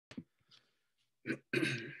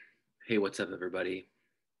Hey, what's up, everybody?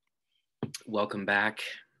 Welcome back.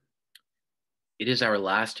 It is our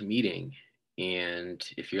last meeting, and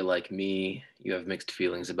if you're like me, you have mixed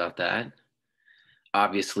feelings about that.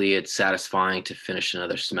 Obviously, it's satisfying to finish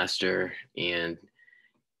another semester and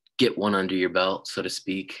get one under your belt, so to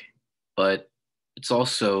speak, but it's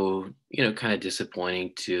also, kind of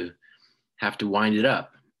disappointing to have to wind it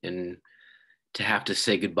up and to have to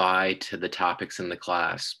say goodbye to the topics in the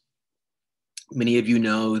class. Many of you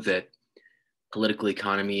know that political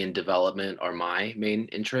economy and development are my main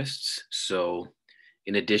interests. So,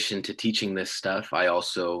 in addition to teaching this stuff, I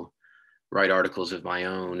also write articles of my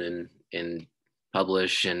own and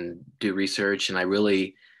publish and do research. And I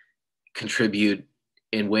really contribute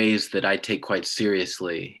in ways that I take quite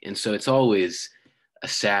seriously. And so it's always a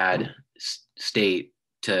sad state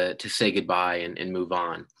to say goodbye and move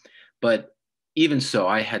on. But even so,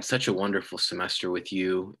 I had such a wonderful semester with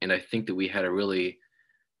you. And I think that we had a really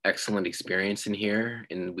excellent experience in here,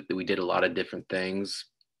 and we did a lot of different things.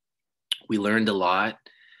 We learned a lot.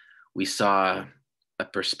 We saw a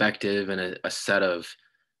perspective and a set of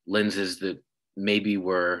lenses that maybe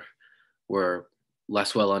were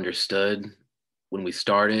less well understood when we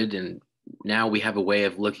started, and now we have a way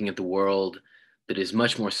of looking at the world that is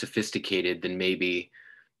much more sophisticated than maybe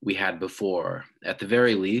we had before. At the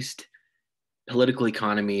very least, political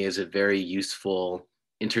economy is a very useful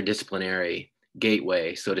interdisciplinary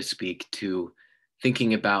gateway, so to speak, to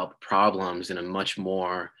thinking about problems in a much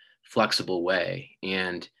more flexible way.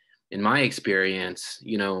 And in my experience,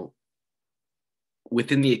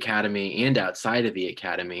 within the academy and outside of the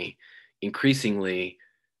academy, increasingly,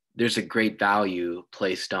 there's a great value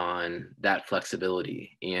placed on that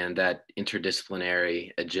flexibility and that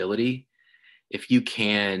interdisciplinary agility. If you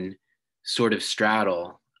can sort of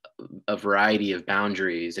straddle a variety of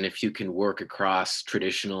boundaries, and if you can work across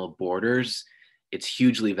traditional borders, it's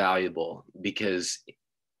hugely valuable because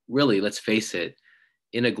really, let's face it,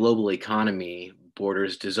 in a global economy,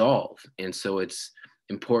 borders dissolve. And so it's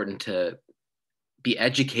important to be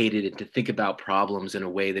educated and to think about problems in a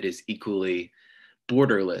way that is equally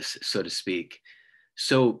borderless, so to speak.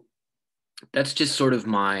 So that's just sort of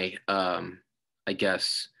my, I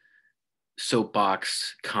guess,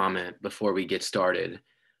 soapbox comment before we get started.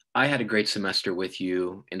 I had a great semester with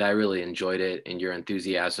you, and I really enjoyed it and your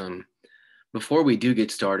enthusiasm. Before we do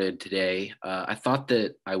get started today, I thought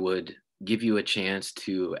that I would give you a chance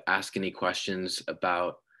to ask any questions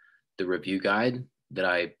about the review guide that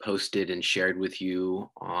I posted and shared with you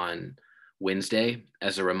on Wednesday.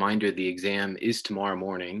 As a reminder, the exam is tomorrow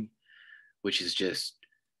morning, which is just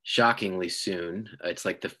shockingly soon. It's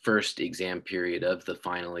like the first exam period of the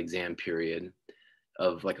final exam period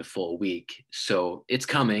of like a full week. So it's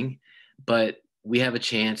coming, but we have a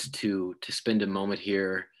chance to spend a moment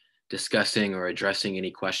here discussing or addressing any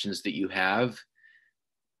questions that you have.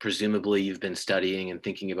 Presumably you've been studying and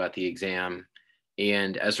thinking about the exam.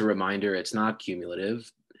 And as a reminder, it's not cumulative.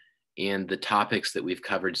 And the topics that we've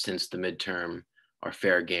covered since the midterm are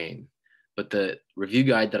fair game. But the review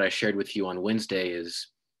guide that I shared with you on Wednesday is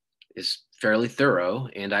fairly thorough.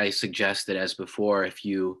 And I suggest that, as before, if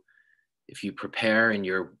you prepare and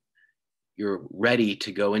you're ready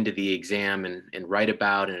to go into the exam and write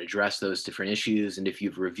about and address those different issues, and if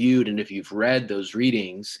you've reviewed and if you've read those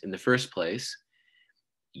readings in the first place,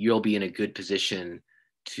 you'll be in a good position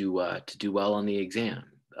to do well on the exam.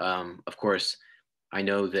 Of course, I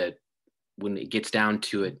know that when it gets down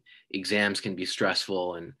to it, exams can be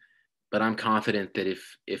stressful, but I'm confident that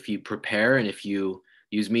if you prepare and if you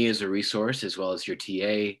use me as a resource as well as your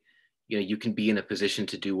TA, you can be in a position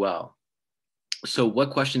to do well. So what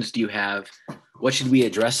questions do you have? What should we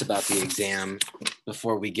address about the exam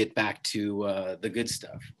before we get back to the good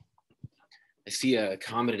stuff? I see a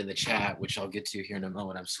comment in the chat, which I'll get to here in a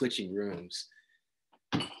moment. I'm switching rooms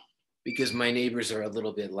because my neighbors are a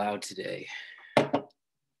little bit loud today.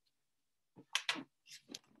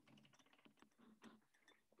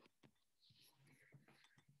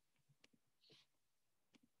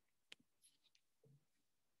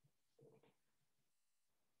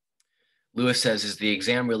 Lewis says, is the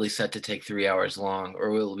exam really set to take 3 hours long,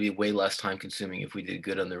 or will it be way less time consuming if we did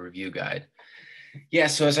good on the review guide? Yeah,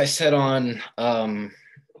 so as I said on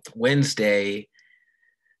Wednesday,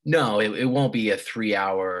 no, it won't be a 3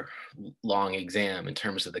 hour long exam in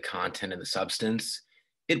terms of the content and the substance.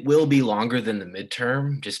 It will be longer than the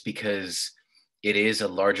midterm just because it is a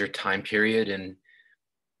larger time period, and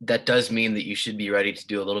that does mean that you should be ready to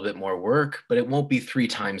do a little bit more work, but it won't be 3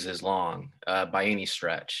 times as long by any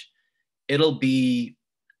stretch. It'll be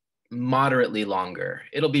moderately longer.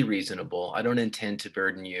 It'll be reasonable. I don't intend to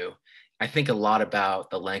burden you. I think a lot about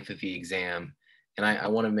the length of the exam And I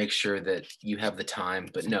want to make sure that you have the time,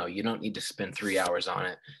 but no, you don't need to spend 3 hours on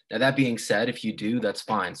it. Now, that being said, if you do, that's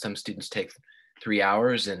fine. Some students take 3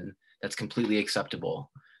 hours, and that's completely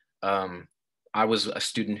acceptable. I was a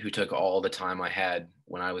student who took all the time I had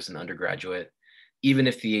when I was an undergraduate. Even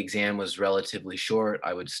if the exam was relatively short,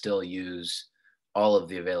 I would still use all of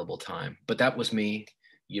the available time. But that was me.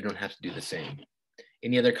 You don't have to do the same.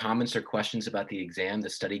 Any other comments or questions about the exam, the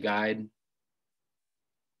study guide?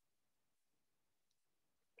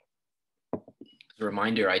 As a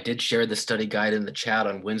reminder, I did share the study guide in the chat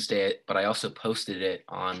on Wednesday, but I also posted it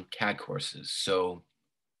on CAD courses. So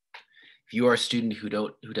if you are a student who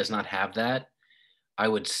does not have that, I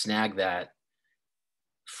would snag that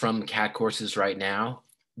from CAD courses right now.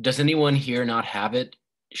 Does anyone here not have it?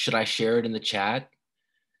 Should I share it in the chat?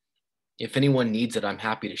 If anyone needs it, I'm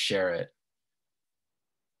happy to share it.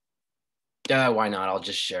 Why not? I'll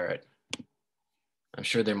just share it. I'm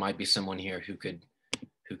sure there might be someone here who could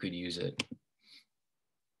use it.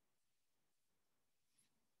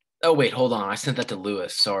 Oh, wait, hold on. I sent that to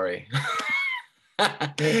Lewis. Sorry.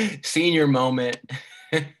 Senior moment.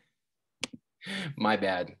 My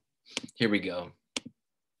bad. Here we go.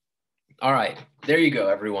 All right, there you go,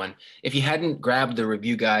 everyone. If you hadn't grabbed the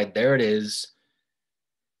review guide, there it is.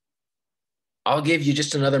 I'll give you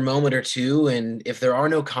just another moment or two, and if there are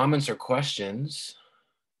no comments or questions.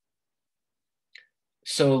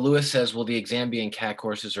 So Lewis says, will the exam be in CAT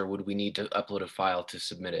courses, or would we need to upload a file to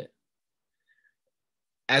submit it?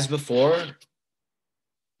 As before,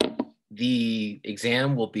 the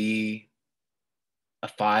exam will be a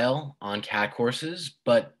file on CAT courses,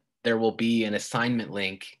 but there will be an assignment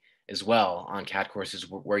link as well on CAT courses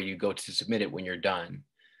where you go to submit it when you're done.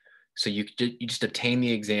 So you just obtain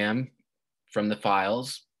the exam from the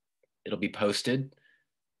files. It'll be posted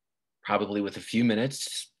probably with a few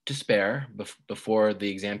minutes to spare before the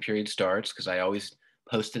exam period starts, because I always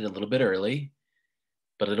post it a little bit early,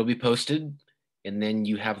 but it'll be posted, and then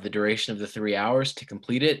you have the duration of the 3 hours to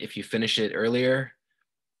complete it. If you finish it earlier,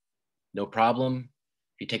 no problem.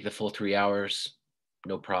 If you take the full 3 hours,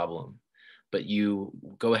 no problem. But you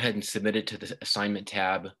go ahead and submit it to the assignment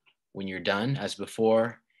tab when you're done as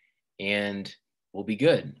before, and we'll be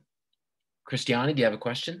good. Christiane, do you have a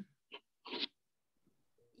question?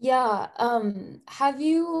 Yeah, have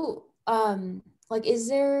you, like, is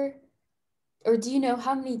there, or do you know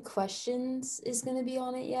how many questions is going to be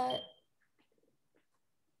on it yet?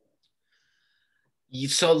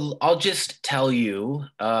 So I'll just tell you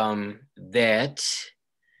that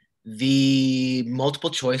the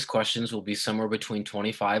multiple choice questions will be somewhere between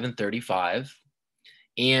 25 and 35.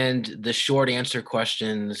 And the short answer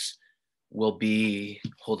questions will be,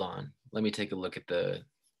 hold on, let me take a look at the,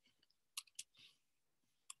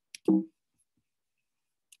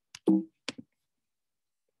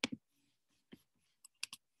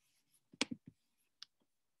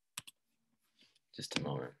 just a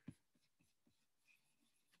moment.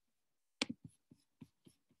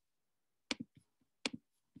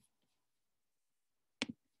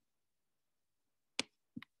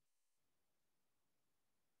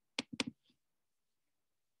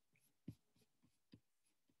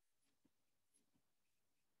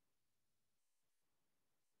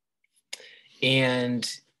 And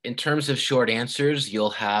in terms of short answers,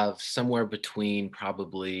 you'll have somewhere between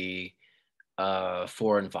probably 4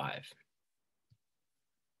 and 5.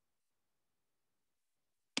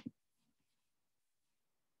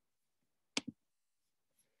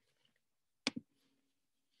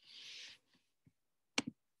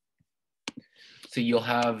 So you'll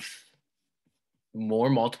have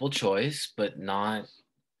more multiple choice, but not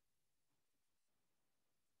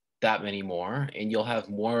that many more. And you'll have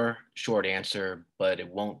more short answer, but it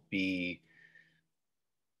won't be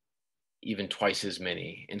even twice as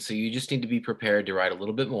many. And so you just need to be prepared to write a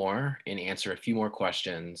little bit more and answer a few more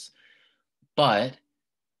questions. But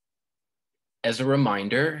as a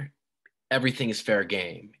reminder, everything is fair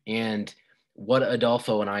game. And what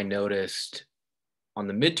Adolfo and I noticed on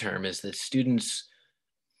the midterm is that students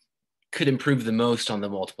could improve the most on the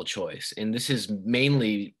multiple choice. And this is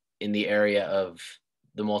mainly in the area of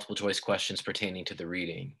the multiple choice questions pertaining to the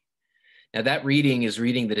reading. Now, that reading is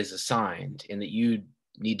reading that is assigned and that you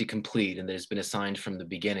need to complete and that has been assigned from the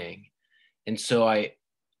beginning. And so I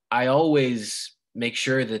always make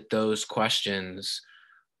sure that those questions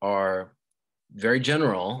are very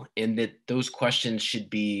general and that those questions should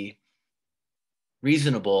be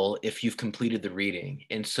reasonable if you've completed the reading.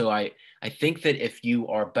 And so I think that if you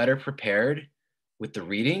are better prepared with the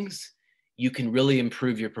readings, you can really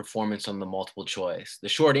improve your performance on the multiple choice. The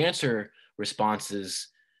short answer responses,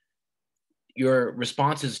 your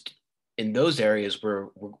responses in those areas,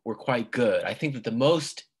 we're quite good. I think that the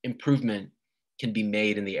most improvement can be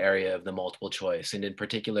made in the area of the multiple choice, and in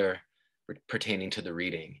particular, pertaining to the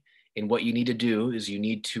reading. And what you need to do is you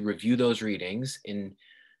need to review those readings. And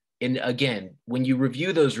again, when you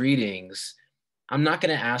review those readings, I'm not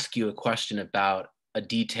going to ask you a question about a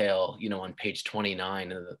detail, on page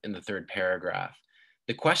 29 in the third paragraph.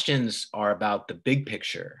 The questions are about the big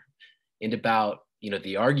picture and about,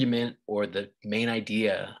 the argument or the main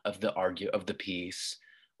idea of the piece,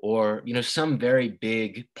 or, some very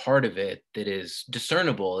big part of it that is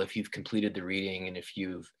discernible if you've completed the reading and if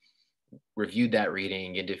you've reviewed that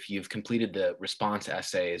reading and if you've completed the response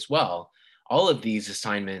essay as well. All of these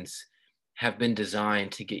assignments have been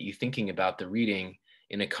designed to get you thinking about the reading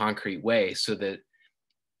in a concrete way so that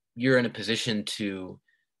you're in a position to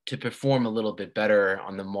perform a little bit better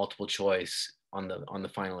on the multiple choice on the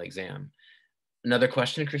final exam. Another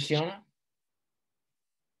question, Christiana?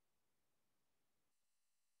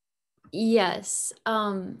 Yes.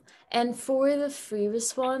 And for the free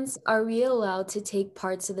response, are we allowed to take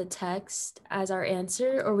parts of the text as our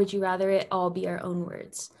answer, or would you rather it all be our own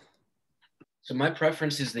words? So my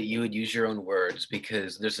preference is that you would use your own words,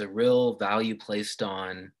 because there's a real value placed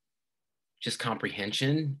on just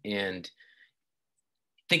comprehension. And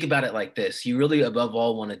think about it like this: you really, above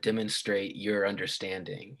all, want to demonstrate your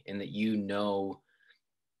understanding and that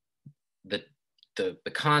the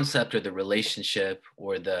the concept or the relationship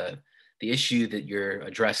or the issue that you're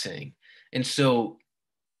addressing. And so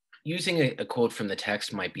using a quote from the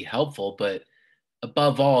text might be helpful, but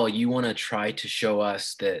above all, you want to try to show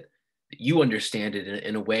us that you understand it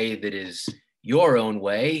in a way that is your own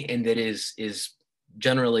way and that is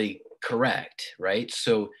generally correct, right?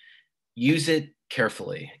 So use it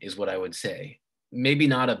carefully is what I would say. Maybe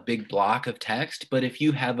not a big block of text, but if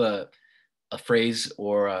you have a phrase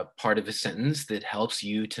or a part of a sentence that helps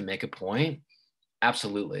you to make a point,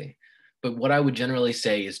 absolutely. But what I would generally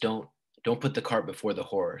say is don't put the cart before the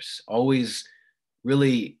horse. Always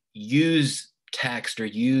really use text or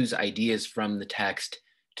use ideas from the text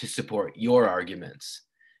to support your arguments,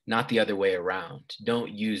 not the other way around.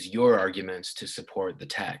 Don't use your arguments to support the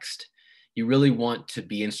text. You really want to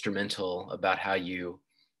be instrumental about how you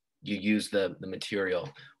use the material.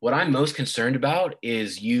 What I'm most concerned about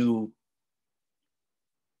is you,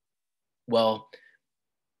 well,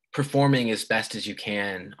 performing as best as you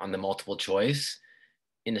can on the multiple choice,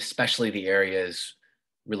 in especially the areas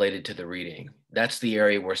related to the reading. That's the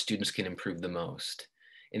area where students can improve the most.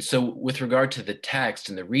 And so with regard to the text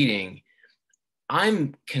and the reading,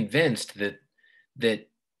 I'm convinced that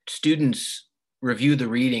students review the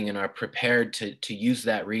reading and are prepared to use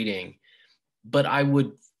that reading. But I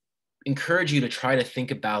would encourage you to try to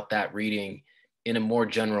think about that reading in a more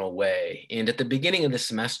general way. And at the beginning of the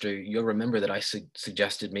semester, you'll remember that I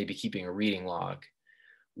suggested maybe keeping a reading log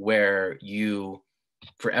where you,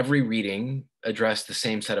 for every reading, address the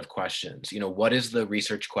same set of questions. What is the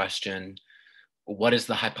research question? What is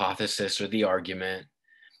the hypothesis or the argument?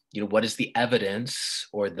 What is the evidence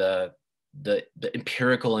or the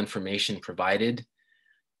empirical information provided?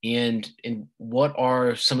 And what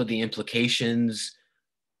are some of the implications?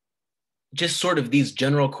 Just sort of these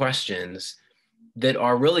general questions that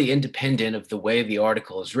are really independent of the way the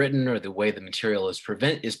article is written or the way the material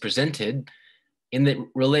is presented, and that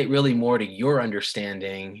relate really more to your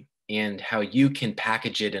understanding and how you can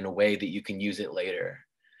package it in a way that you can use it later.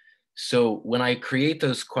 So when I create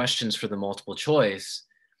those questions for the multiple choice,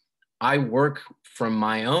 I work from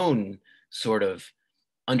my own sort of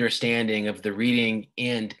understanding of the reading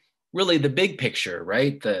and really the big picture,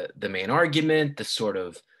 right? The main argument, the sort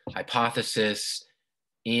of hypothesis,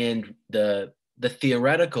 and the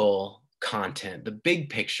theoretical content, the big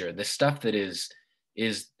picture, the stuff that is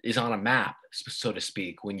on a map, so to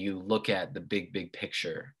speak, when you look at the big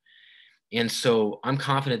picture. And so I'm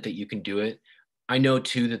confident that you can do it. I know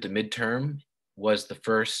too that the midterm was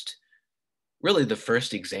really the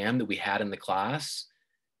first exam that we had in the class.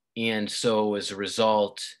 And so as a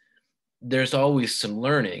result, there's always some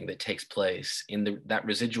learning that takes place, and that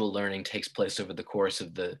residual learning takes place over the course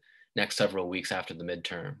of the next several weeks after the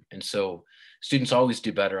midterm. And so students always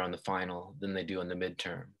do better on the final than they do on the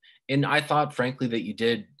midterm. And I thought, frankly, that you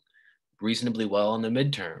did reasonably well on the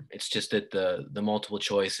midterm. It's just that the multiple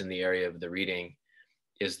choice in the area of the reading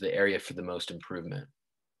is the area for the most improvement.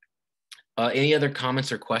 Any other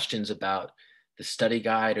comments or questions about the study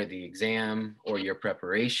guide or the exam or your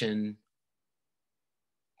preparation?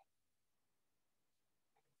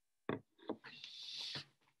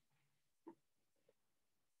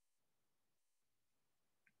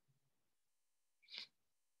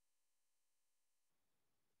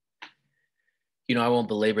 I won't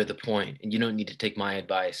belabor the point, and you don't need to take my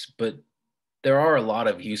advice, but there are a lot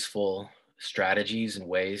of useful strategies and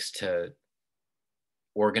ways to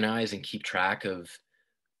organize and keep track of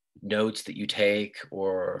notes that you take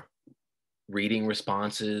or reading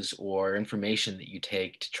responses or information that you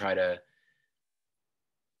take to try to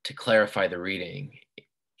clarify the reading.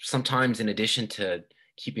 Sometimes in addition to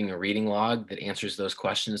keeping a reading log that answers those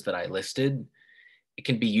questions that I listed, it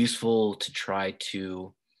can be useful to try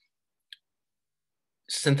to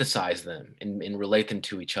synthesize them and relate them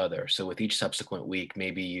to each other. So with each subsequent week,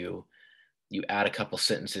 maybe you add a couple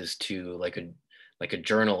sentences to like a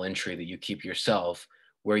journal entry that you keep yourself,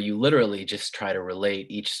 where you literally just try to relate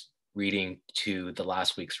each reading to the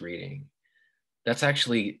last week's reading. That's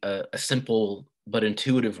actually a simple but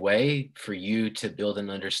intuitive way for you to build an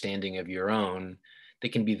understanding of your own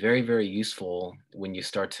that can be very, very useful when you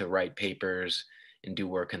start to write papers and do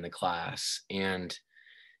work in the class. And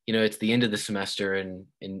it's the end of the semester, and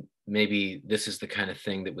maybe this is the kind of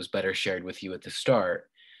thing that was better shared with you at the start.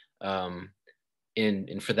 Um,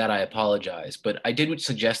 and for that, I apologize. But I did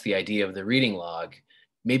suggest the idea of the reading log.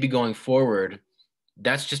 Maybe going forward,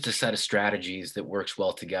 that's just a set of strategies that works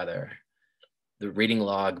well together. The reading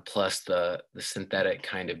log plus the synthetic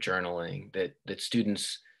kind of journaling that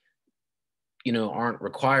students aren't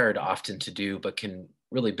required often to do, but can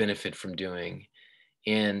really benefit from doing.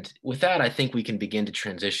 And with that, I think we can begin to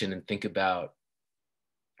transition and think about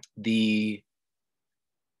the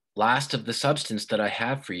last of the substance that I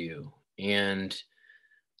have for you. And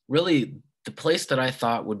really, the place that I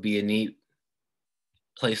thought would be a neat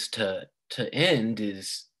place to end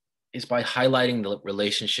is by highlighting the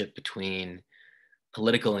relationship between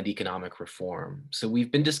political and economic reform. So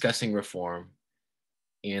we've been discussing reform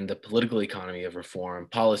and the political economy of reform,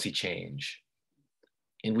 policy change.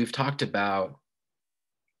 And we've talked about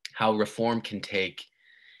how reform can take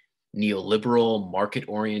neoliberal, market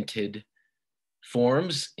oriented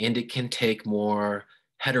forms, and it can take more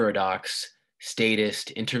heterodox,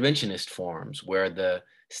 statist, interventionist forms where the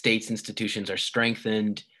state's institutions are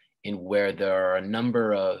strengthened and where there are a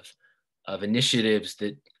number of initiatives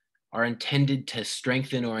that are intended to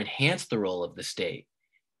strengthen or enhance the role of the state,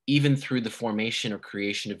 even through the formation or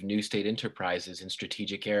creation of new state enterprises in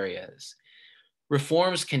strategic areas.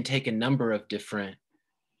 Reforms can take a number of different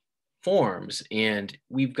forms, and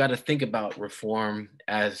we've got to think about reform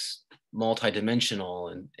as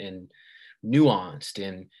multidimensional and nuanced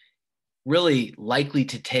and really likely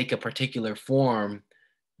to take a particular form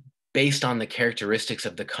based on the characteristics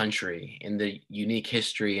of the country and the unique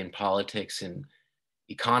history and politics and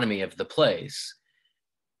economy of the place.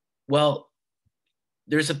 Well,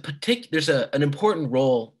 there's an important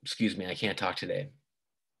role, excuse me, I can't talk today.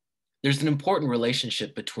 There's an important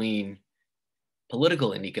relationship between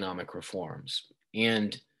political and economic reforms.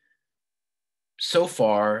 And so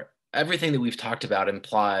far, everything that we've talked about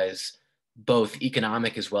implies both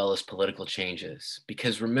economic as well as political changes.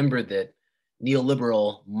 Because remember that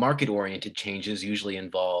neoliberal market oriented changes usually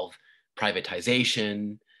involve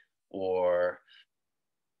privatization or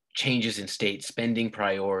changes in state spending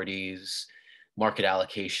priorities, market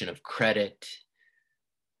allocation of credit,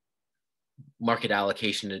 market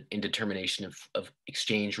allocation and determination of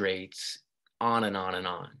exchange rates, on and on and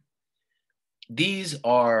on. These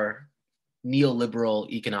are neoliberal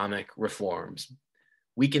economic reforms.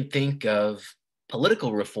 We can think of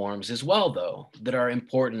political reforms as well, though, that are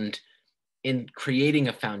important in creating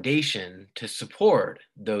a foundation to support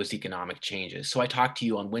those economic changes. So I talked to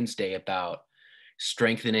you on Wednesday about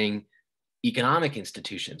strengthening economic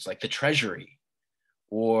institutions like the Treasury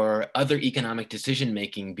or other economic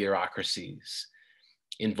decision-making bureaucracies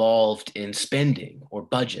involved in spending or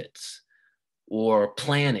budgets or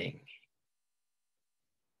planning,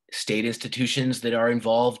 state institutions that are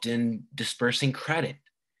involved in dispersing credit,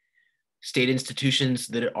 state institutions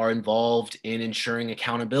that are involved in ensuring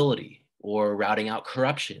accountability or routing out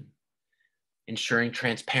corruption, ensuring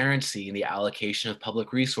transparency in the allocation of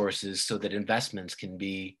public resources so that investments can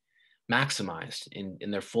be maximized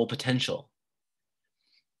in their full potential,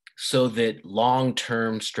 so that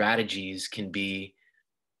long-term strategies can be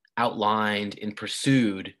outlined and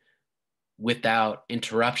pursued without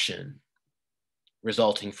interruption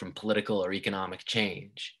resulting from political or economic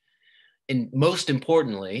change. And most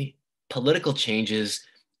importantly, political changes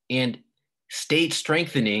and state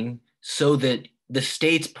strengthening so that the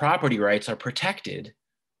state's property rights are protected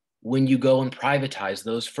when you go and privatize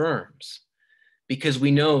those firms. Because we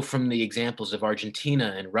know from the examples of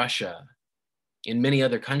Argentina and Russia and many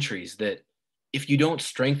other countries that if you don't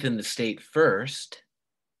strengthen the state first,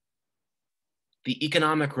 the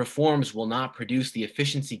economic reforms will not produce the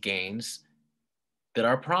efficiency gains that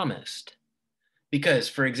are promised. Because,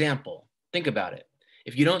 for example, think about it.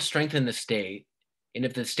 If you don't strengthen the state, and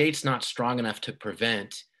if the state's not strong enough to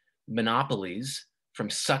prevent monopolies from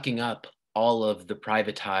sucking up all of the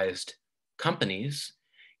privatized companies,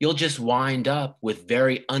 you'll just wind up with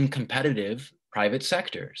very uncompetitive private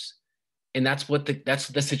sectors. And that's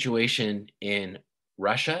the situation in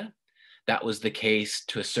Russia. That was the case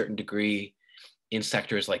to a certain degree in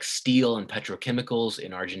sectors like steel and petrochemicals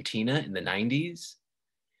in Argentina in the 90s.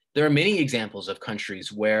 There are many examples of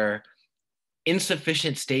countries where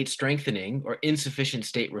insufficient state strengthening or insufficient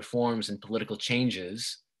state reforms and political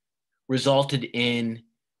changes resulted in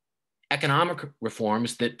economic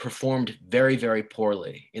reforms that performed very, very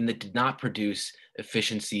poorly and that did not produce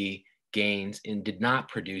efficiency gains and did not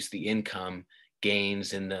produce the income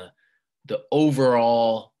gains and the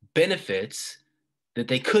overall benefits that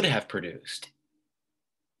they could have produced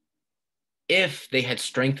if they had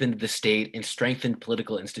strengthened the state and strengthened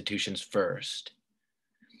political institutions first.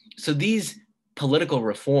 So these political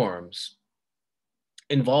reforms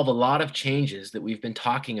involve a lot of changes that we've been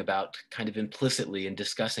talking about kind of implicitly and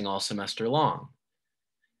discussing all semester long.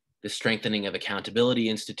 The strengthening of accountability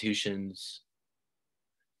institutions,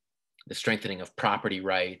 the strengthening of property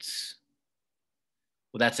rights.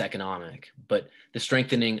 Well, that's economic, but the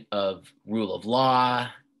strengthening of rule of law,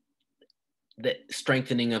 the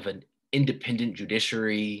strengthening of an independent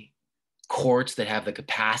judiciary, courts that have the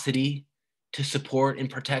capacity to support and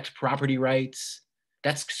protect property rights.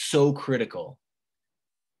 That's so critical.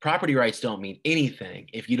 Property rights don't mean anything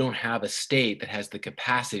if you don't have a state that has the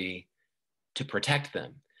capacity to protect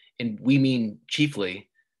them. And we mean chiefly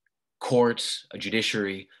courts, a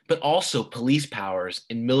judiciary, but also police powers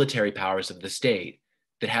and military powers of the state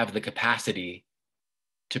that have the capacity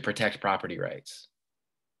to protect property rights.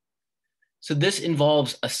 So this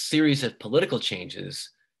involves a series of political changes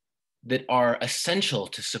that are essential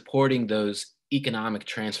to supporting those economic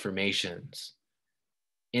transformations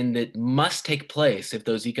and that must take place if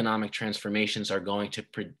those economic transformations are going to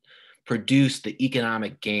produce the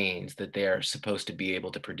economic gains that they are supposed to be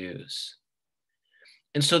able to produce.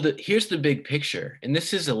 And so here's the big picture, and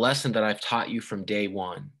this is a lesson that I've taught you from day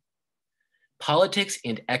one. Politics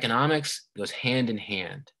and economics goes hand in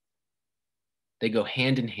hand. They go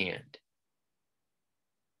hand in hand.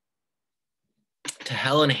 To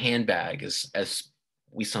hell in a handbag, as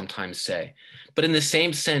we sometimes say. But in the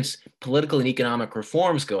same sense, political and economic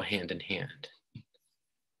reforms go hand in hand.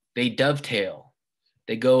 They dovetail,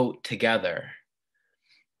 they go together.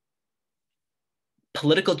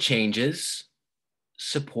 Political changes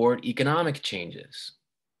support economic changes.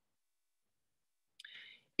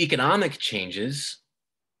 Economic changes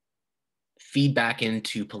feed back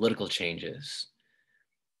into political changes.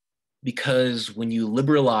 Because when you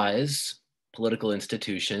liberalize political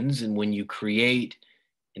institutions and when you create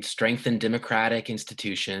and strengthen democratic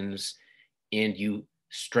institutions and you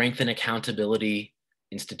strengthen accountability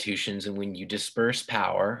institutions and when you disperse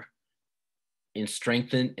power and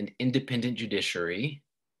strengthen an independent judiciary,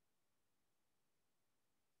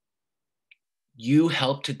 you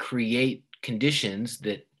help to create conditions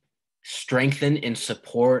that strengthen and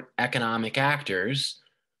support economic actors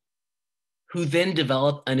who then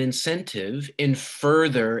develop an incentive in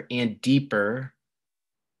further and deeper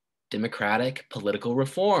democratic political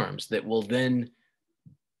reforms that will then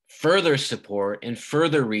further support and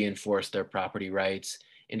further reinforce their property rights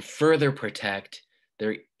and further protect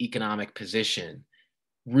their economic position,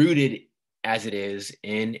 rooted as it is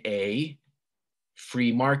in a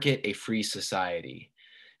free market, a free society.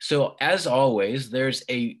 So as always, there's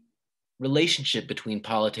a relationship between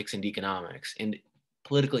politics and economics, and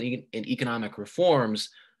political and economic reforms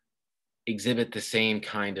exhibit the same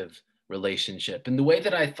kind of relationship. And the way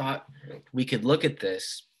that I thought we could look at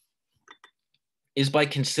this is by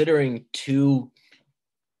considering two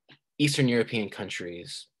Eastern European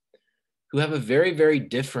countries who have a very, very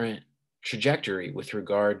different trajectory with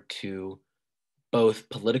regard to both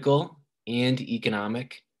political and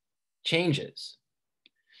economic changes.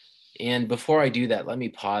 And before I do that, let me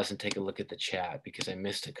pause and take a look at the chat because I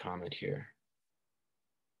missed a comment here.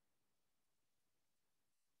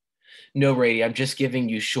 No, Rady, I'm just giving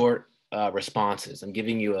you short responses. I'm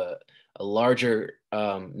giving you a larger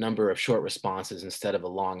number of short responses instead of a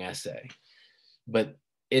long essay. But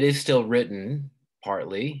it is still written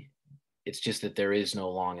partly. It's just that there is no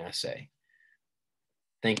long essay.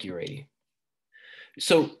 Thank you, Rady.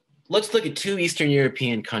 So let's look at two Eastern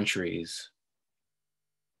European countries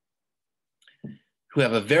who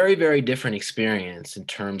have a very, very different experience in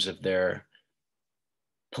terms of their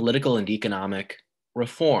political and economic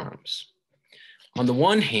reforms. On the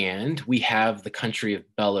one hand, we have the country of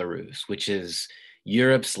Belarus, which is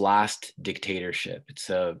Europe's last dictatorship. It's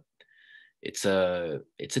a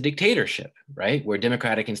dictatorship, right? Where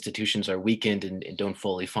democratic institutions are weakened and don't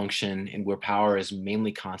fully function, and where power is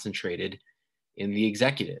mainly concentrated in the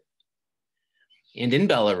executive. And in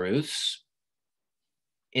Belarus,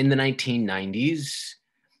 in the 1990s,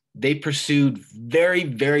 they pursued very,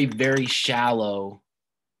 very, very shallow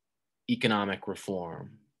economic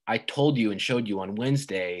reform. I told you and showed you on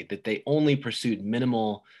Wednesday that they only pursued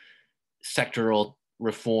minimal sectoral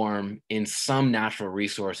reform in some natural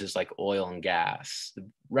resources like oil and gas. The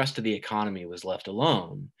rest of the economy was left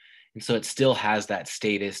alone. And so it still has that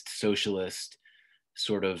statist, socialist,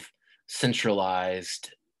 sort of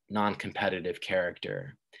centralized, non-competitive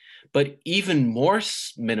character. But even more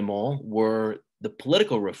minimal were the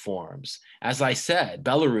political reforms. As I said,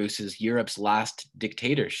 Belarus is Europe's last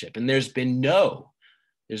dictatorship, and there's been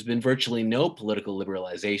virtually no political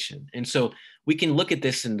liberalization. And so we can look at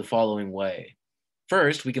this in the following way.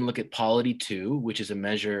 First, we can look at POLI 2, which is a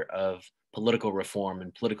measure of political reform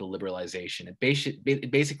and political liberalization.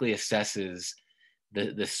 It basically assesses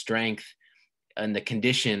the strength and the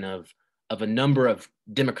condition of a number of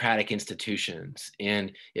democratic institutions.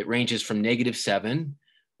 And it ranges from -7,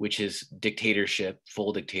 which is dictatorship,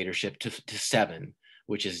 full dictatorship, to 7,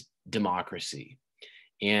 which is democracy.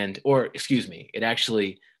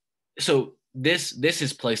 So this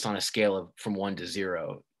is placed on a scale of from 1 to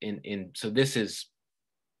 0. So this is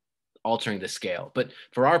altering the scale. But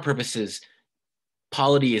for our purposes,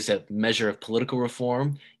 polity is a measure of political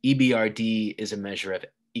reform. EBRD is a measure of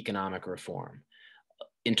economic reform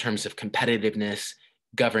in terms of competitiveness,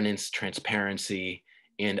 governance, transparency,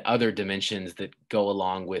 and other dimensions that go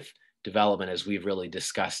along with development as we've really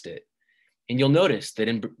discussed it. And you'll notice that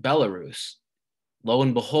in Belarus, lo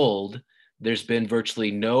and behold, there's been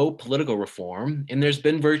virtually no political reform, and there's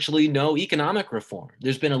been virtually no economic reform.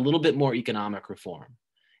 There's been a little bit more economic reform.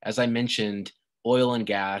 As I mentioned, oil and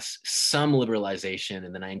gas, some liberalization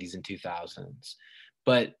in the 90s and 2000s.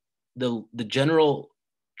 But the general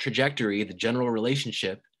trajectory, the general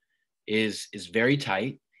relationship is very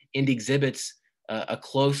tight and exhibits a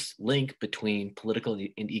close link between political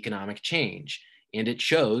and economic change. And it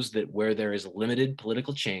shows that where there is limited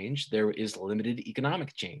political change, there is limited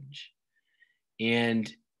economic change.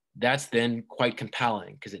 And that's then quite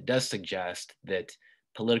compelling because it does suggest that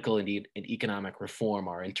political and economic reform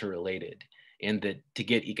are interrelated, and that to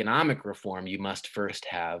get economic reform, you must first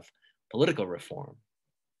have political reform.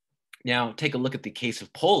 Now, take a look at the case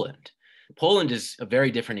of Poland. Poland is a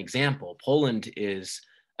very different example. Poland is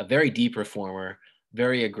a very deep reformer,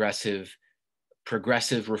 very aggressive,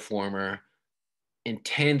 progressive reformer,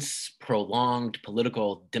 intense, prolonged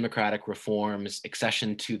political democratic reforms,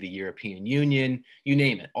 accession to the European Union, you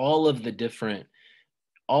name it. All of the different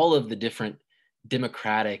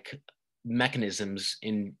democratic mechanisms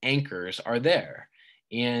and anchors are there.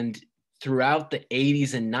 And throughout the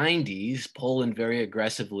 80s and 90s, Poland very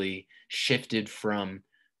aggressively shifted from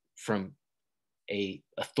a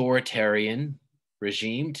authoritarian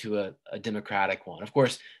regime to a democratic one. Of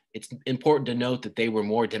course, it's important to note that they were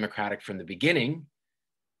more democratic from the beginning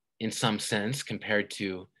in some sense compared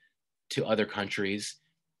to other countries,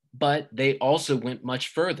 but they also went much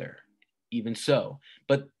further, even so.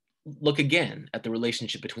 But look again at the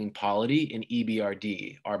relationship between polity and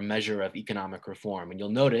EBRD, our measure of economic reform. And you'll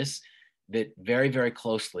notice that very, very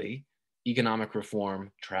closely, economic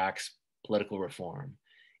reform tracks political reform.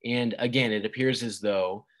 And again, it appears as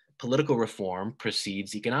though political reform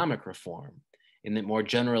precedes economic reform, and that more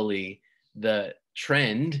generally, the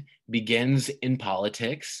trend begins in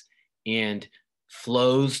politics and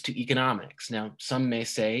flows to economics. Now, some may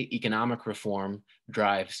say economic reform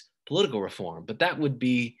drives political reform, but that would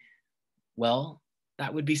be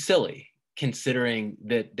silly, considering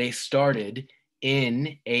that they started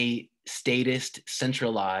in a statist,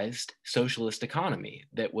 centralized socialist economy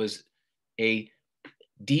that was a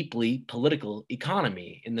deeply political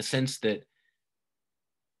economy, in the sense that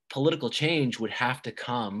political change would have to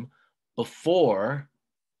come before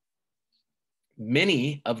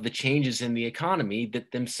many of the changes in the economy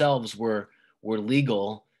that themselves were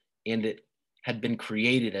legal and that had been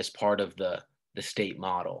created as part of the state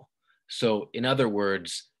model. So in other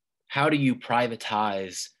words, how do you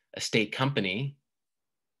privatize a state company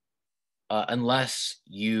unless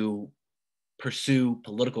you pursue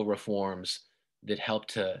political reforms that help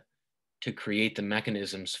to create the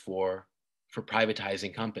mechanisms for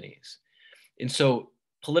privatizing companies? And so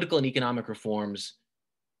political and economic reforms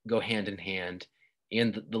go hand in hand.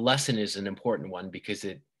 And the lesson is an important one because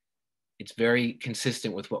it's very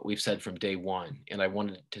consistent with what we've said from day one. And I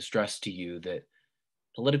wanted to stress to you that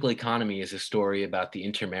political economy is a story about the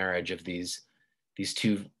intermarriage of these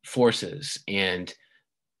two forces. And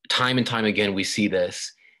time again, we see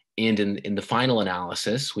this. And in the final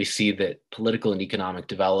analysis, we see that political and economic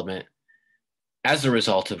development, as a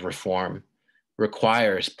result of reform,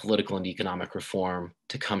 requires political and economic reform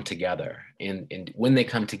to come together. And when they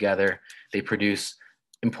come together, they produce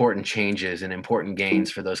important changes and important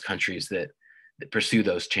gains for those countries that pursue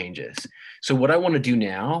those changes. So what I want to do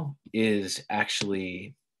now is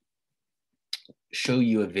actually show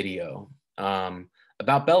you a video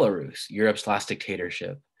about Belarus, Europe's last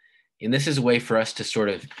dictatorship. And this is a way for us to sort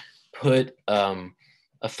of put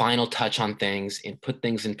a final touch on things and put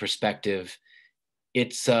things in perspective.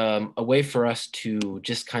 It's a way for us to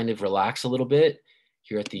just kind of relax a little bit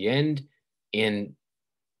here at the end and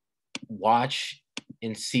watch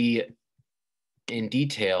and see in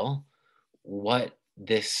detail what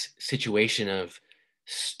this situation of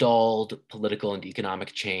stalled political and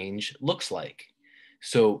economic change looks like.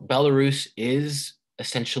 So Belarus is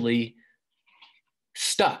essentially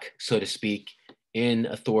stuck, so to speak, in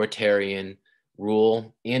authoritarian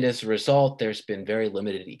rule. And as a result, there's been very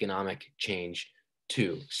limited economic change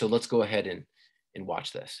too. So let's go ahead and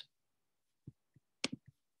watch this.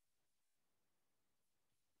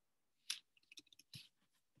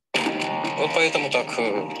 Вот поэтому так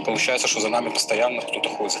получается, что за нами постоянно кто-то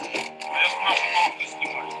ходит.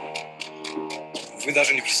 Вы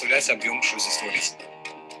даже не представляете объем, что здесь творится.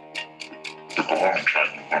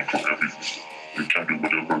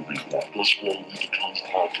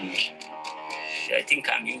 I think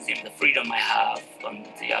I'm using the freedom I have and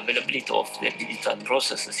the availability of the digital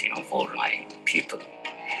processes, for my people.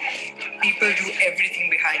 People do everything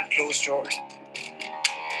behind closed doors.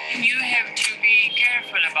 You have to be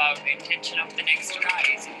careful about the intention of the next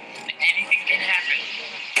guys. Anything can happen.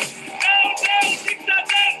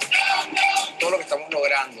 Todo lo que estamos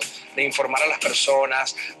logrando, de informar a las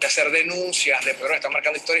personas, de hacer denuncias, de poder estar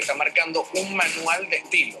marcando historia, está marcando un manual de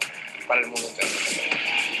estilo para el mundo entero.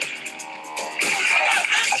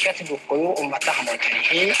 أكاتب القيوم أمتها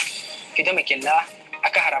مرتاحين كده مكلا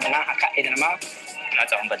أكهربنا أكإدنا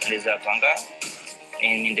ناتهم بتلزا فانغا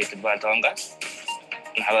إن ديت بالتوانغا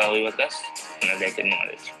نحاول ويبكس نزيك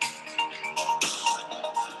المولد.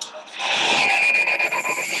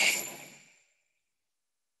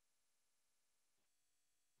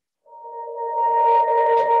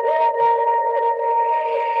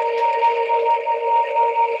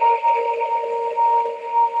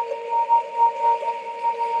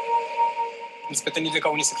 В принципе, это ни для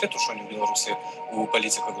кого не секрет, что они в Беларуси у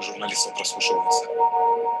политиков и журналистов прослушиваются.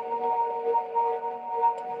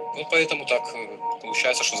 Вот поэтому так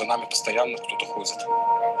получается, что за нами постоянно кто-то ходит.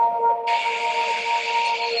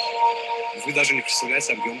 Вы даже не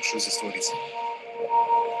представляете объем, что здесь творится.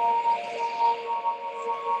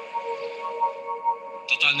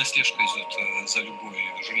 Тотальная слежка идет за любой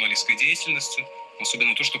журналистской деятельностью,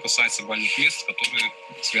 особенно то, что касается больных мест, которые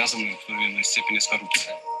связаны в той или иной степени с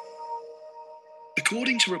коррупцией.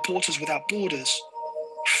 According to Reporters Without Borders,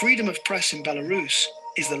 freedom of press in Belarus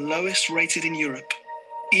is the lowest rated in Europe,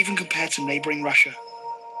 even compared to neighboring Russia.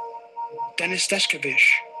 Denis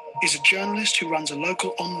Deshkovich is a journalist who runs a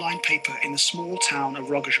local online paper in the small town of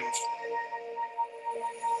Rogozhov.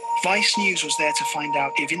 Vice News was there to find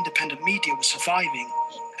out if independent media was surviving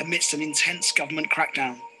amidst an intense government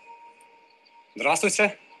crackdown.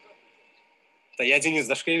 Здравствуйте. Это я Денис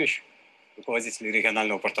Дашкевич, руководитель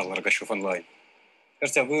регионального портала Рогачев онлайн.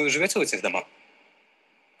 Скажите, а вы живете в этих домах?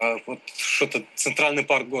 Вот что-то центральный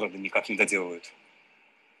парк города никак не доделывают.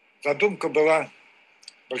 Задумка была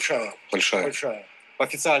большая. Большая. По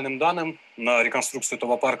официальным данным, на реконструкцию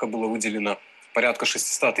этого парка было выделено порядка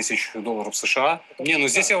 $600 тысяч США.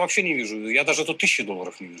 Здесь я вообще не вижу. Я даже тут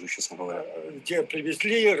 $1000 не вижу, честно говоря. Где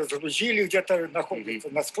привезли, разгрузили, где-то находится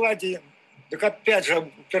на складе. Так опять же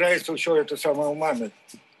упирается все это самое у маны.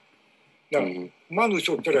 Да, ману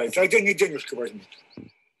все упирается. А где они денежки возьмут?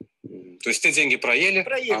 То есть те деньги проели?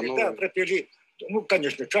 Проели, да, пропили. Ну,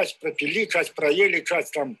 конечно, часть пропили, часть проели,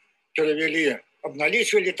 часть там перевели,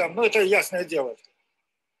 обналичивали там. Ну, это ясное дело.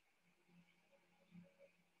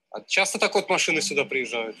 А часто так вот машины сюда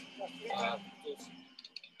приезжают?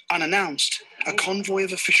 Unannounced, a convoy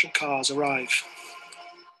of official cars arrive.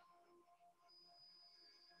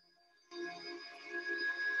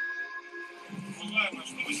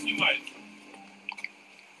 Что вы снимаете?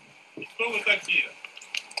 Кто вы такие?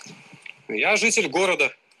 Я житель города.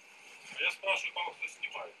 А я спрашиваю, кого кто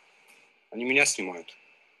снимает. Они меня снимают.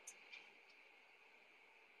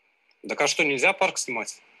 Так а что, нельзя парк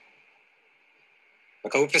снимать?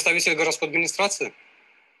 Так а вы представитель городской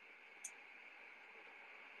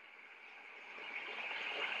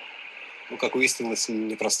ну, как выяснилось,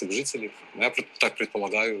 непростых жителей. Я так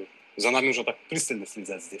предполагаю, за нами уже так пристально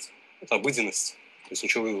следят здесь. Это обыденность, то есть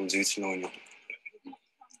ничего удивительного нет.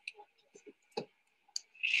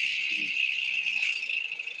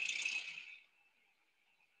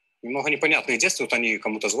 Немного непонятные действия, вот они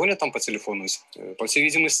кому-то звонят там по телефону. По всей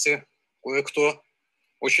видимости, кое-кто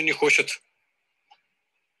очень не хочет,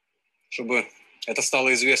 чтобы это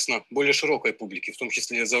стало известно более широкой публике, в том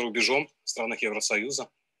числе за рубежом, в странах Евросоюза.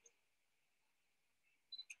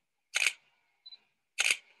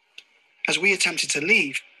 As we attempted to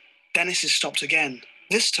leave, Dennis is stopped again,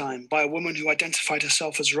 this time by a woman who identified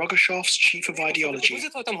herself as Rogoshov's chief of ideology.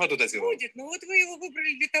 Будет в этом году доделано? Будет, но вот вы его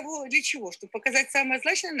выбрали для чего? Чтобы показать самое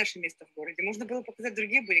злачное наше место в городе? Можно было показать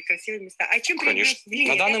другие более красивые места. А чем Конечно. привлечь?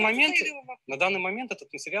 На данный момент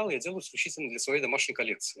этот материал я делаю исключительно для своей домашней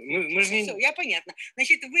коллекции. Мы же не... Все, я понятно.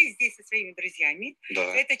 Значит, вы здесь со своими друзьями.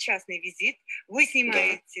 Да. Это частный визит. Вы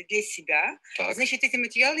снимаете для себя. Так. Значит, эти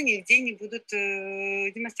материалы нигде не будут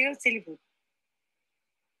демонстрироваться или будут?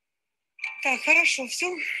 Так, хорошо,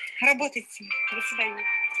 все. Работайте. До свидания.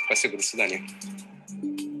 Спасибо, до свидания.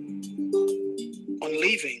 On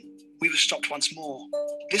leaving, we were stopped once more,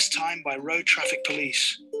 this time by road traffic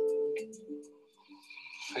police.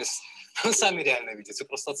 Вы сами реально видите,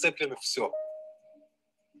 просто оцеплены все.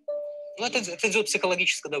 Ну, это идет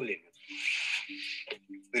психологическое давление.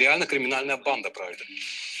 Реально криминальная банда, правда.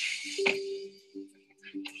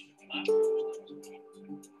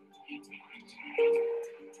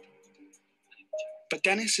 But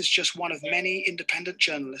Dennis is just one of many independent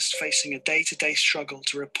journalists facing a day-to-day struggle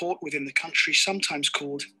to report within the country sometimes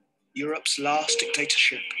called Europe's last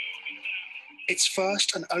dictatorship. Its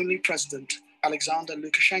first and only president, Alexander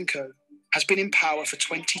Lukashenko, has been in power for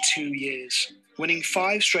 22 years, winning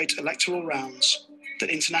 5 straight electoral rounds that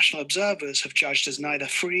international observers have judged as neither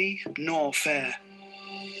free nor fair.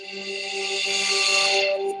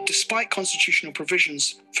 Despite constitutional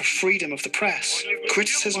provisions for freedom of the press,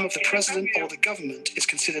 criticism of the president or the government is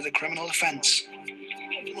considered a criminal offence.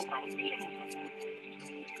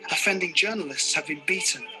 Offending journalists have been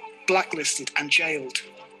beaten, blacklisted and jailed.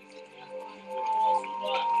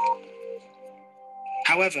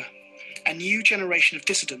 However, a new generation of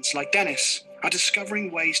dissidents like Dennis are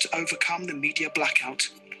discovering ways to overcome the media blackout.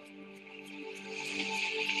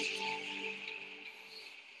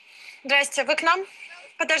 Здрасте, вы к нам?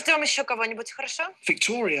 Подождем еще кого-нибудь, хорошо?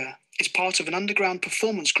 Victoria is part of an underground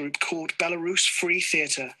performance group called Belarus Free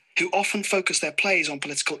Theatre, who often focus their plays on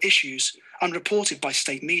political issues, unreported by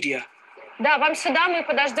state media. Да, вам сюда, мы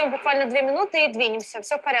подождем буквально 2 минуты и двинемся.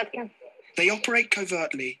 Все в порядке. They operate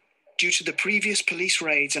covertly due to the previous police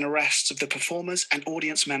raids and arrests of the performers and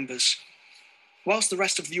audience members. Whilst the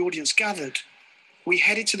rest of the audience gathered, we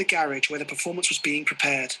headed to the garage where the performance was being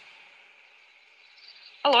prepared.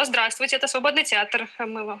 Алло, здравствуйте, это Свободный театр.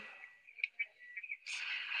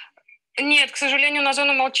 Нет, к сожалению, на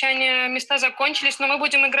зону молчания места закончились, но мы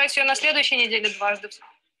будем играть ее на следующей неделе дважды.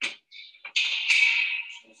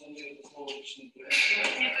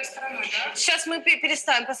 Сейчас мы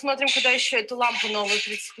переставим, посмотрим, куда еще эту лампу новую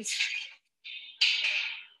прицепить.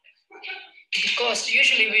 Because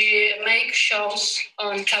usually we make shows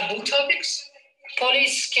on taboo topics.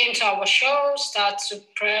 Police came to our show, start to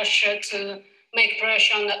make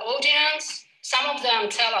pressure on the audience. Some of them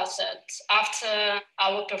tell us that after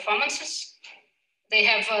our performances, they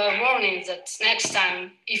have a warning that next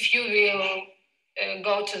time, if you will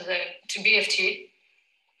go to BFT,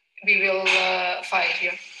 we will fire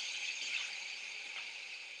you.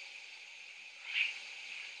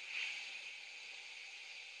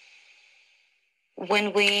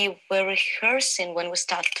 When we were rehearsing, when we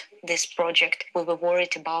started this project, we were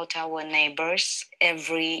worried about our neighbors.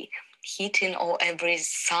 Every hitting or every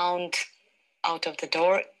sound out of the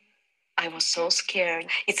door, I was so scared.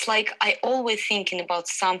 It's like I always thinking about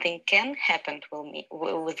something can happen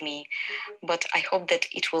with me, but I hope that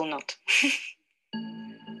it will not.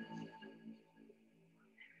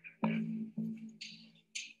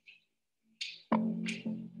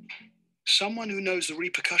 Someone who knows the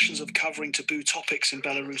repercussions of covering taboo topics in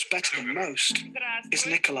Belarus better than most is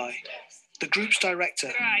Nikolai, the group's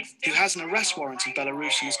director, who has an arrest warrant in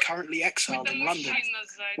Belarus and is currently exiled in London,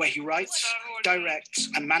 where he writes, directs,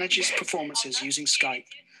 and manages performances using Skype.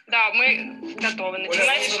 Да, мы готовы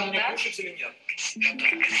начинать, да?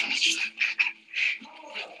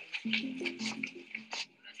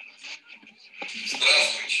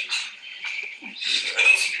 Здравствуйте.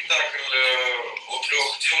 Этот спектакль о 3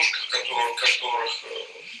 девушках, которых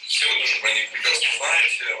все вы тоже про них прекрасно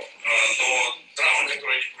знаете, но драмы,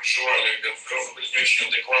 которые они проживали, были не очень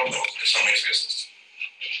адекватны вот этой самой известности.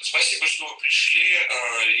 Спасибо, что вы пришли,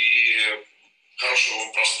 и и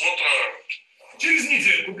хорошего просмотра. Через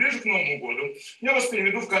недельку, ближе к Новому году, я вас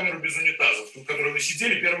переведу в камеру без унитазов, в которой вы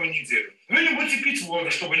сидели первую неделю. Вы не будете пить воду,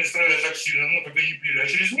 чтобы не страдать так сильно, ну, как вы не пили. А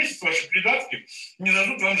через месяц ваши придатки не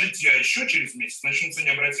дадут вам житья. Еще через месяц начнутся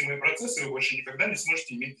необратимые процессы, и вы больше никогда не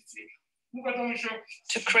сможете иметь детей. Ну, потом еще...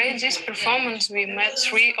 To create this performance, we met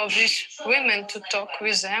 3 of these women to talk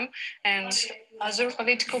with them and other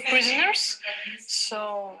political prisoners.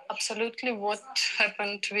 So, absolutely what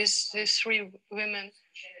happened with these 3 women,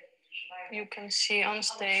 you can see on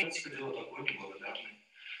stage.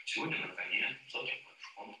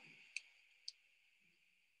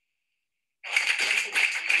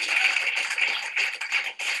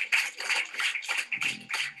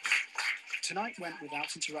 Tonight went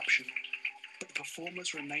without interruption, but the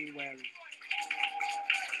performers remain wary.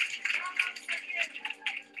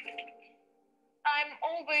 I'm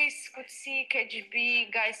always could see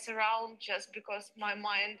KGB guys around just because my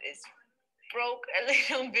mind is broke a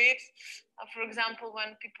little bit. For example,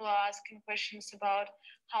 when people are asking questions about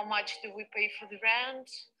how much do we pay for the rent,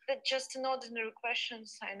 that's just an ordinary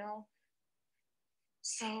questions, I know.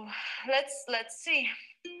 So let's see.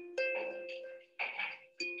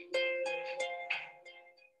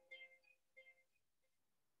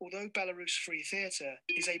 Although Belarus Free Theatre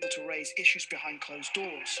is able to raise issues behind closed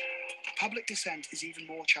doors, public dissent is even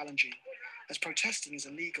more challenging, as protesting is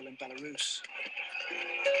illegal in Belarus.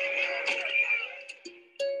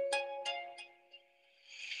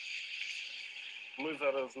 Мы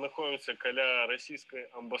зараз знаходимося біля російської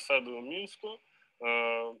амбасади у Мінську.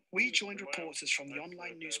 We joined reporters from the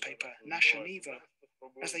online newspaper Nasha Niva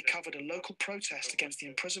as they covered a local protest against the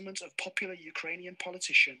imprisonment of popular Ukrainian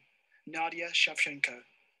politician Nadia Shevchenko.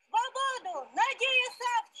 Свободу! Надія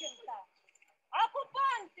Савченко!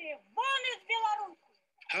 Оккупанты! Вон из Беларуси!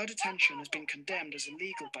 Her detention has been condemned as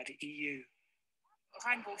illegal by the EU.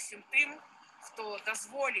 Ганьба всім тим, хто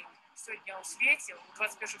дозволив сьогодні у світі, у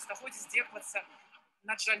 21 столітті, здіватися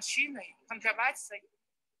над жінкою, гандлюватися.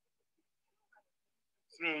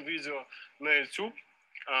 Снимем видео на YouTube,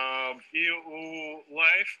 и у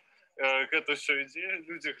лайв это все ідзе,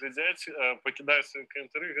 люди глядять, покидають свої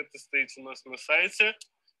коментарі, гэта стаіць у нас на сайце.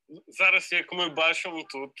 Зараз, як мы бачым,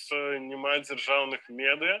 тут нема дзяржаўных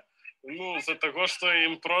медыа, ну, з-за таго, што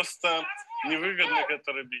ім проста невыгадна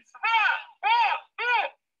гэта рабіць.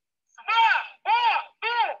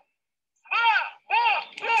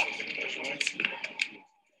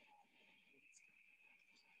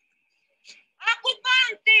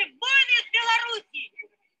 Оккупанты! Вон из Беларуси!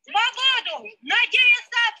 Свободу! Надія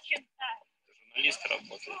Савченко! Журналисты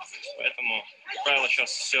работают, поэтому, как правило,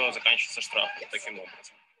 сейчас все заканчивается штрафом таким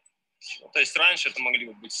образом. То есть раньше это могли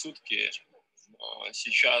бы быть сутки, но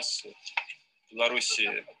сейчас в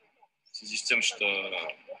Беларуси в связи с тем, что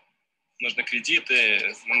нужны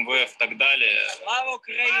кредиты, МВФ и так далее. Слава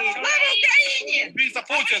Украине! Слава Украине! Убийца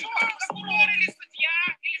Путин!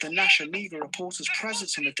 The Nasha Niva reporter's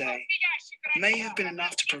presence on the day may have been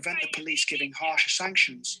enough to prevent the police giving harsher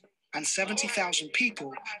sanctions, and 70,000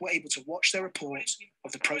 people were able to watch their report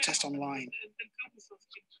of the protest online.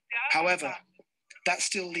 However, that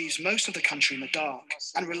still leaves most of the country in the dark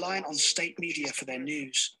and reliant on state media for their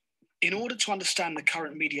news. In order to understand the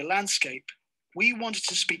current media landscape, we wanted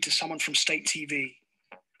to speak to someone from state TV.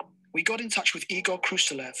 We got in touch with Igor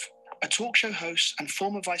Krustalev, a talk show host and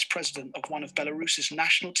former vice president of one of Belarus's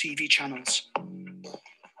national TV channels.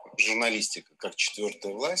 Журналистика как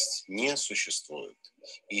четвертая власть не существует.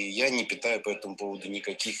 И я не питаю по этому поводу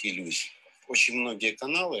никаких иллюзий. Очень многие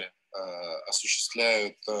каналы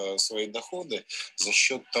осуществляют свои доходы за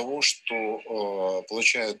счет того, что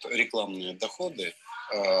получают рекламные доходы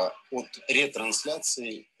от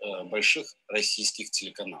ретрансляций больших российских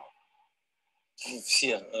телеканалов.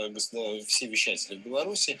 Все вещатели в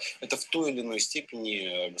Беларуси – это в той или иной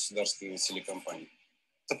степени государственные телекомпании.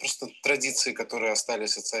 Это просто традиции, которые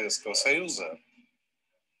остались от Советского Союза.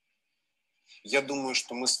 Я думаю,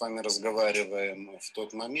 что мы с вами разговариваем в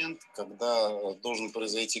тот момент, когда должен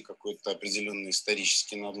произойти какой-то определенный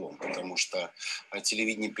исторический надлом, потому что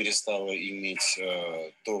телевидение перестало иметь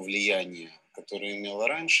то влияние, которое имело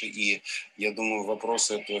раньше, и я думаю,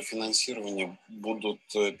 вопросы этого финансирования будут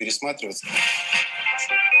пересматриваться.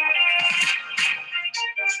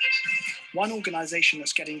 One organization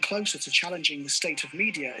that's getting closer to challenging the state of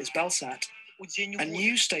media is Belsat, a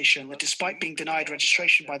news station that, despite being denied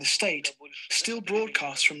registration by the state, still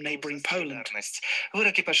broadcasts from neighboring Poland.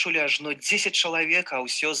 Вырокі пачулі ажно 10 чалавек, а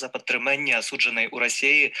ўсё за падтрыманне асуджанай у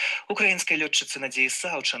Расіі украінскай лётчыцы Надзеі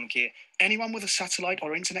Саўчанкі. Anyone with a satellite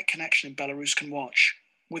or internet connection in Belarus can watch,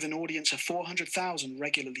 with an audience of 400,000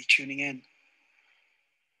 regularly tuning in.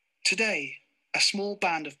 Today, A small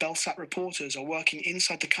band of Belsat reporters are working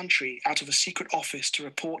inside the country out of a secret office to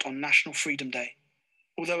report on National Freedom Day.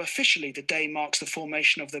 Although officially the day marks the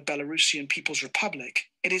formation of the Belarusian People's Republic,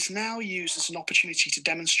 it is now used as an opportunity to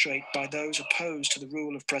demonstrate by those opposed to the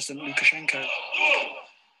rule of President Lukashenko.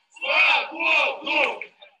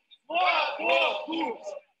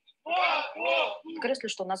 Крэслю,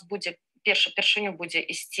 што у нас будзе першыню будзе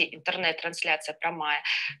ісці інтэрнэт-трансляцыя прамая,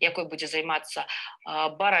 якой будзе займацца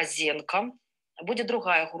Баразенко. Будзе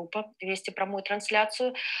другая група весці прамую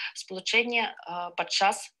трансляцыю спалучэння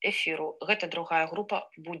падчас эфіру. Гэта другая група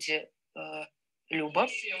будзе Люба.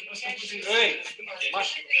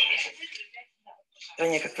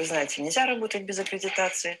 Стране, как вы знаете, нельзя работать без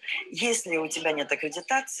аккредитации. Если у тебя нет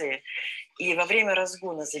аккредитации, и во время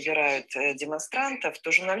разгона забирают демонстрантов,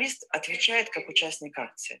 то журналист отвечает как участник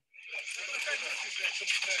акции.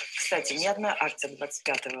 Кстати, ни одна акция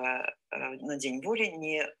 25-го на День воли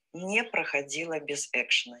не проходила без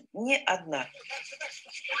экшена. Ни одна.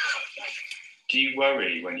 Do you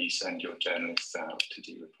worry when you send your journalists out to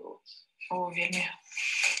do reports? О, вельмі.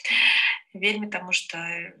 Вельмі, таму што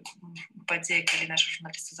падзеі, калі нашы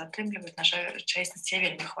журналісты затрымліваюць, наша чэснасць, я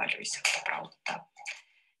вельмі хвалююся, гэта праўда, так.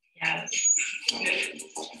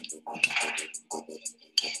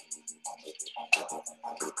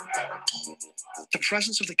 The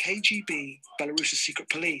presence of the KGB, Belarus's secret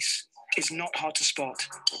police, is not hard to spot.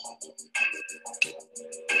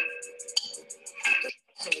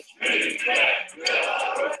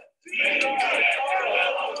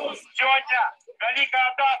 Сегодня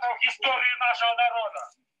великая дата в истории нашего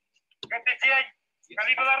народа. Это день,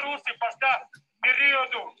 когда белорусы после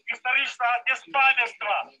периоду исторического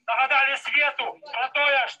беспамятства нагадали свету про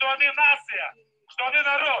то, что они нация, что они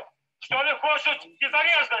народ, что они хотят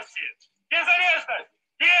незалежности. Незалежность!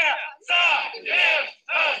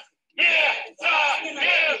 Незалежность!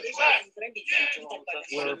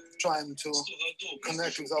 We're trying to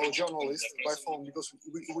connect with our journalists by phone because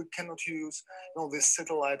we cannot use this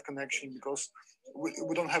satellite connection because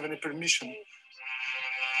we don't have any permission.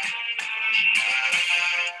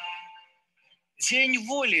 Дзень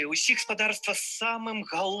волі ўсіх спадарства з самым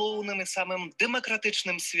галоўным і самым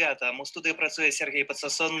дэмакратычным святам. У студыі працуе Сергей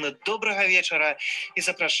Падсасон. Добрага вечара і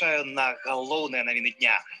запрашаю на галоўныя навіны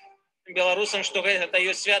дня. Беларусам, што гэта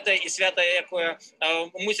ёсць святае і святае, якое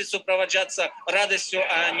мусіць суправаджацца радасцю,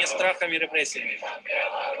 а не страхам і рэпрэсіямі.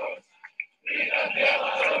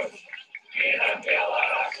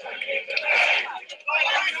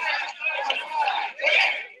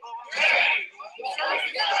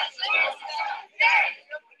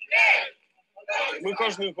 Мы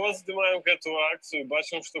кожны год здымаем гэтую акцыю,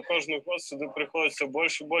 бачым, што кожны год сюды прыходзіцца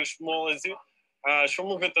больш і больш моладзі. А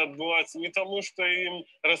чаму гэта адбываецца? Не таму, што ім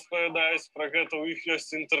распавядаюць пра гэта, у іх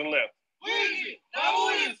ёсць інтэрнэт. Выйди на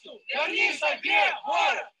улицу, верни себе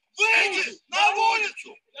город! Выйди на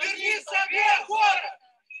улицу, верни себе город!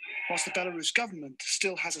 Whilst the Belarus government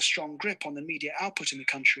still has a strong grip on the media output in the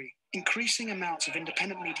country, increasing amounts of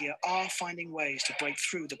independent media are finding ways to break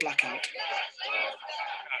through the blackout.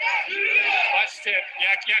 Бачите,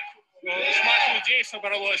 як шмат людзей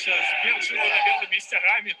сабралося з белымі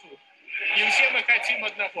сцягамі тут. І ўсе мы хацім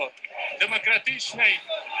аднаго – дэмакратычнай,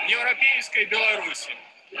 еўрапейскай Беларусі.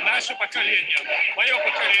 Наше пакаленне, маё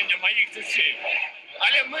пакаленне, маіх дзяцей.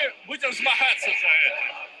 Але мы будзем змагацца за гэта.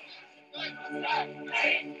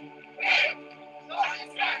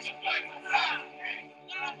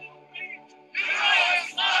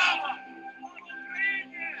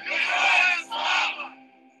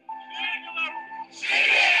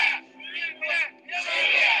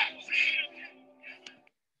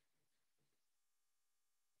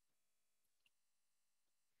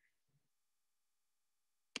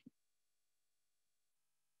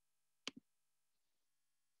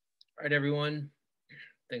 All right, everyone.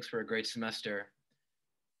 Thanks for a great semester.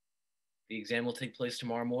 The exam will take place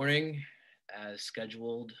tomorrow morning as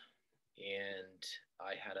scheduled, and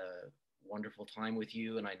I had a wonderful time with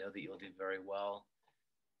you, and I know that you'll do very well.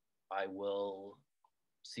 I will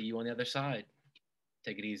see you on the other side.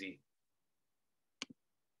 Take it easy.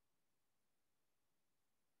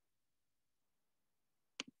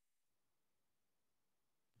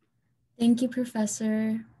 Thank you,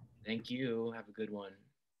 Professor. Thank you. Have a good one.